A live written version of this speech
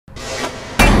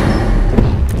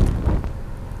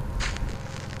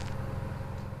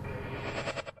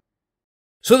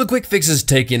So the quick fix has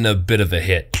taken a bit of a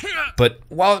hit, but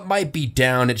while it might be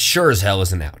down, it sure as hell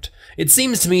isn't out. It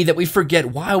seems to me that we forget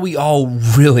why we all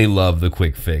really love the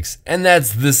quick fix, and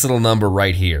that's this little number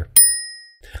right here.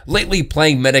 Lately,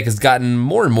 playing Medic has gotten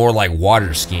more and more like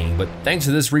water skiing, but thanks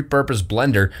to this repurposed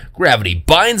blender, gravity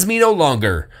binds me no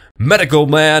longer. Medical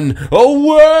man,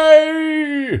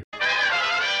 away!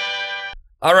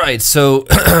 Alright, so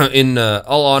in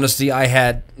all honesty, I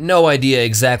had no idea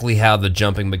exactly how the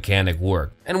jumping mechanic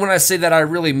worked. And when I say that, I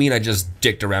really mean I just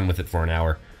dicked around with it for an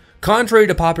hour. Contrary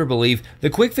to popular belief, the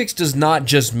quick fix does not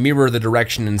just mirror the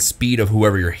direction and speed of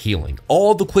whoever you're healing.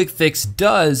 All the quick fix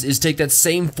does is take that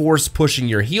same force pushing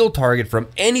your heal target from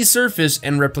any surface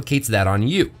and replicates that on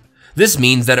you. This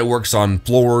means that it works on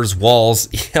floors, walls,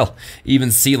 hell, even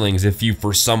ceilings if you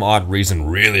for some odd reason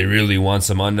really want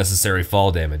some unnecessary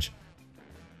fall damage.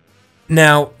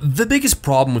 Now, the biggest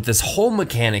problem with this whole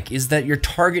mechanic is that your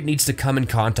target needs to come in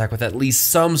contact with at least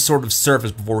some sort of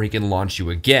surface before he can launch you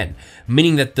again,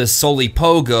 meaning that the Soli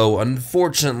Pogo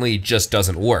unfortunately just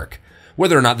doesn't work.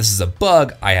 Whether or not this is a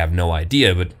bug, I have no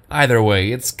idea, but either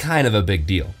way, it's kind of a big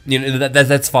deal. You know,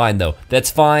 that's fine though.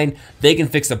 That's fine. They can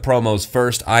fix the promos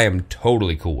first. I am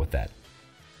totally cool with that.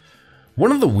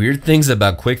 One of the weird things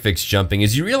about quick fix jumping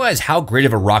is you realize how great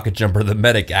of a rocket jumper the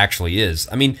Medic actually is.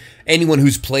 I mean, anyone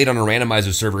who's played on a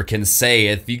randomizer server can say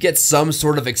if you get some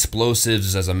sort of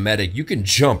explosives as a Medic, you can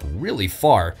jump really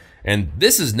far, and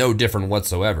this is no different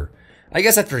whatsoever. I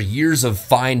guess after years of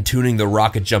fine-tuning the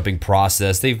rocket jumping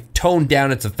process, they've toned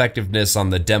down its effectiveness on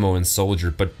the demo and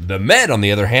Soldier, but the Med, on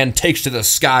the other hand, takes to the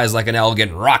skies like an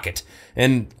elegant rocket.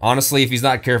 And honestly, if he's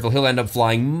not careful, he'll end up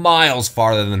flying miles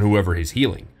farther than whoever he's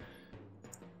healing.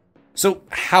 So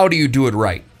how do you do it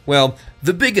right? Well,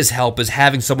 the biggest help is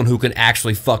having someone who can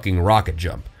actually fucking rocket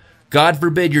jump. God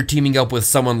forbid you're teaming up with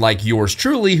someone like yours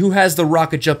truly who has the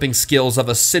rocket jumping skills of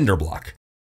a cinder block.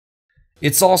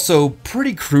 It's also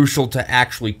pretty crucial to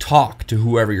actually talk to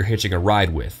whoever you're hitching a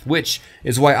ride with, which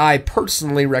is why I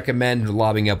personally recommend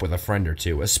lobbing up with a friend or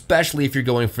two, especially if you're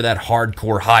going for that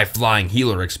hardcore high-flying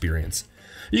healer experience.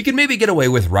 You can maybe get away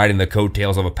with riding the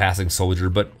coattails of a passing soldier,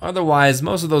 but otherwise,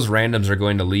 most of those randoms are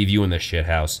going to leave you in the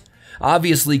shithouse.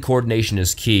 Obviously, coordination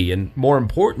is key, and more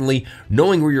importantly,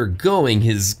 knowing where you're going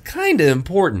is kinda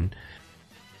important.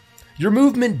 Your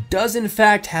movement does in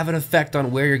fact have an effect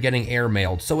on where you're getting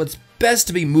airmailed, so it's best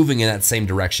to be moving in that same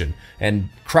direction, and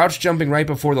crouch jumping right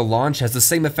before the launch has the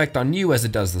same effect on you as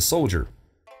it does the soldier.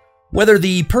 Whether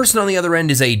the person on the other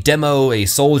end is a demo, a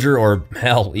soldier, or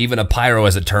hell, even a pyro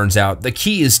as it turns out, the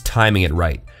key is timing it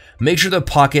right. Make sure the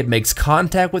pocket makes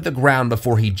contact with the ground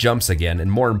before he jumps again,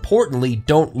 and more importantly,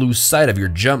 don't lose sight of your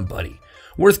jump buddy.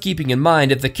 Worth keeping in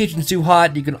mind, if the kitchen's too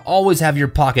hot, you can always have your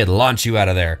pocket launch you out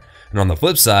of there. And on the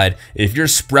flip side, if you're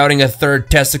sprouting a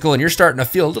third testicle and you're starting to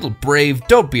feel a little brave,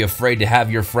 don't be afraid to have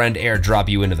your friend airdrop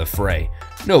you into the fray.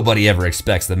 Nobody ever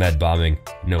expects the med bombing.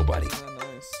 Nobody.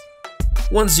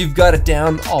 Once you've got it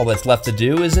down, all that's left to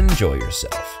do is enjoy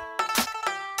yourself.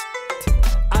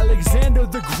 Alexander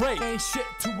the Great ain't shit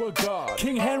to a god.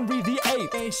 King Henry the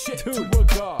Eighth ain't shit to a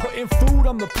god. Putting food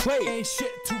on the plate ain't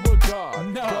shit to a god.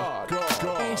 No,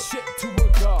 god ain't shit to a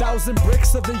god. 1,000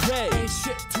 bricks of the yay ain't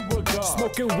shit to a god.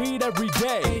 Smoking weed every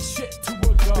day ain't shit to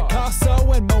a god.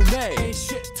 Picasso and Monet ain't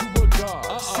shit to a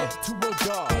god. Shit to a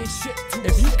god ain't shit to a god.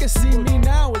 If you can see me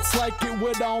now, it's like it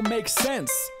would all make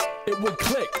sense. It would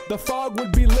click, the fog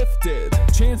would be lifted.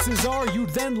 Chances are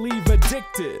you'd then leave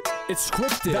addicted. It's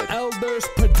scripted, the elders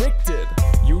predicted.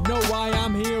 You know why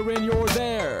I'm here and you're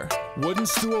there. Wooden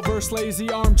stool versus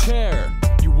lazy armchair.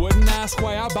 You wouldn't ask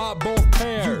why I bought both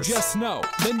pairs. You just know,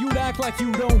 then you'd act like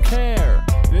you don't care.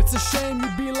 It's a shame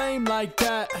you'd be lame like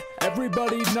that.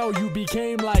 Everybody'd know you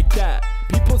became like that.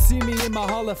 People see me in my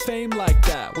Hall of Fame like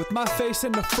that, with my face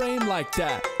in the frame like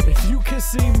that. If you could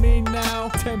see me now,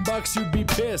 $10 you'd be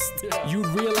pissed. You'd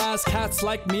realize cats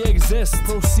like me exist.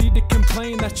 Proceed to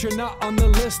complain that you're not on the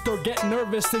list, or get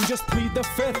nervous and just plead the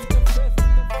fifth.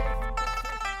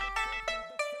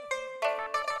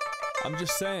 I'm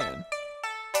just saying.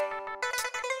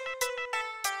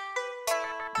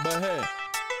 But hey,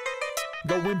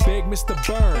 going big, Mr.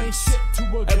 Burns. Ain't shit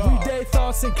to a god. Everyday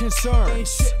thoughts and concerns. Ain't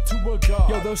shit to a god.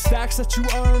 Yo, those stacks that you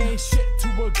earn. Ain't shit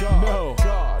to a god. No,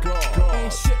 god.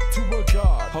 Ain't shit to a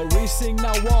god. Harising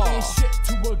Nawal. Ain't shit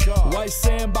to a god. White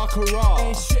sand Baccarat.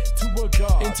 Ain't shit to a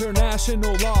god.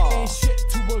 International law. Ain't shit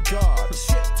to a god.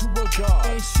 Shit to a god.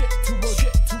 Ain't shit to a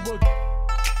shit to a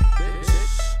bitch.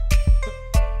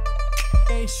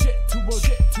 Ain't shit to a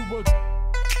shit to a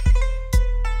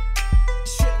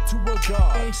shit to a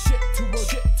god. Ain't shit to a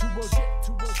shit